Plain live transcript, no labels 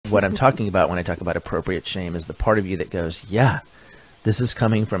what I'm talking about when I talk about appropriate shame is the part of you that goes, yeah, this is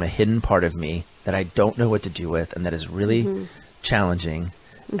coming from a hidden part of me that I don't know what to do with, and that is really challenging.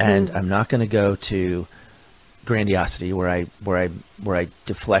 And I'm not going to go to grandiosity where I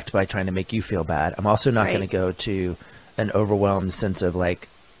deflect by trying to make you feel bad. I'm also not going to go to an overwhelmed sense of like,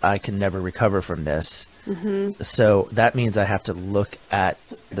 I can never recover from this. So that means I have to look at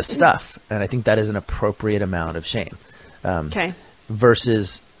the stuff. And I think that is an appropriate amount of shame.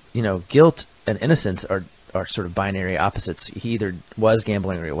 Versus, you know, guilt and innocence are sort of binary opposites. He either was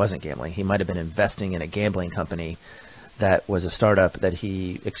gambling or he wasn't gambling. He might have been investing in a gambling company that was a startup that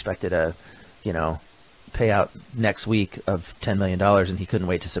he expected a, you know, payout next week of $10 million, and he couldn't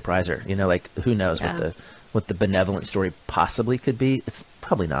wait to surprise her. You know, like, who knows what the benevolent story possibly could be. It's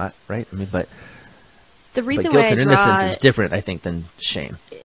probably not, right? I mean, but the reason guilt why and innocence is different, I think, than shame.